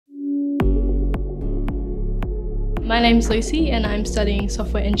My name's Lucy and I'm studying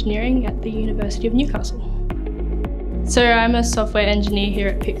software engineering at the University of Newcastle. So I'm a software engineer here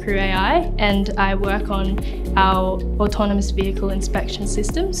at PitCrew AI and I work on our autonomous vehicle inspection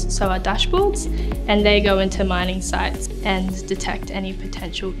systems, so our dashboards, and they go into mining sites and detect any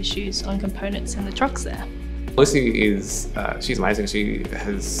potential issues on components in the trucks there. Lucy she's amazing. She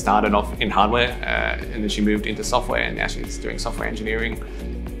has started off in hardware and then she moved into software, and now she's doing software engineering.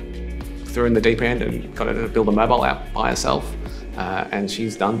 Threw in the deep end and got her to build a mobile app by herself, and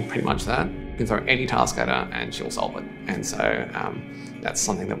she's done pretty much that. You can throw any task at her and she'll solve it. And so that's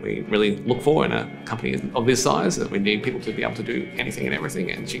something that we really look for in a company of this size, that we need people to be able to do anything and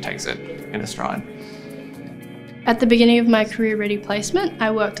everything, and she takes it in a stride. At the beginning of my career ready placement,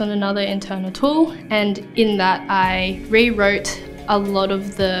 I worked on another internal tool, and in that I rewrote a lot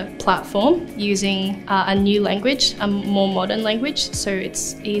of the platform using a new language, a more modern language, so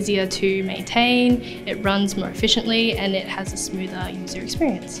it's easier to maintain, it runs more efficiently, and it has a smoother user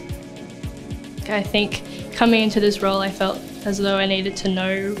experience. I think coming into this role I felt as though I needed to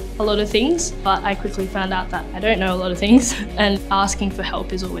know a lot of things, but I quickly found out that I don't know a lot of things, and asking for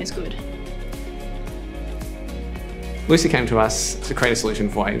help is always good. Lucy came to us to create a solution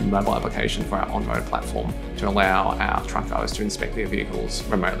for a mobile application for our on-road platform to allow our truck drivers to inspect their vehicles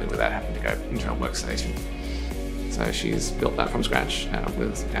remotely without having to go into a workstation. So she's built that from scratch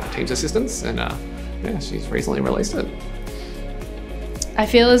with our team's assistance, and yeah, she's recently released it. I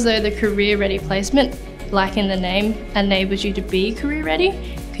feel as though the career ready placement, like in the name, enables you to be career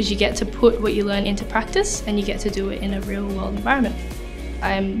ready because you get to put what you learn into practice and you get to do it in a real world environment.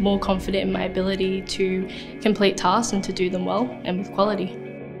 I am more confident in my ability to complete tasks and to do them well and with quality.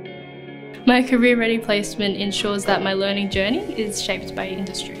 My career ready placement ensures that my learning journey is shaped by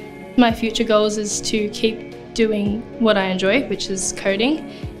industry. My future goals is to keep doing what I enjoy, which is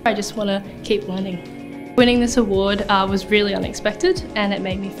coding. I just want to keep learning. Winning this award was really unexpected and it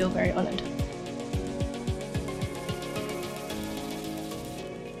made me feel very honoured.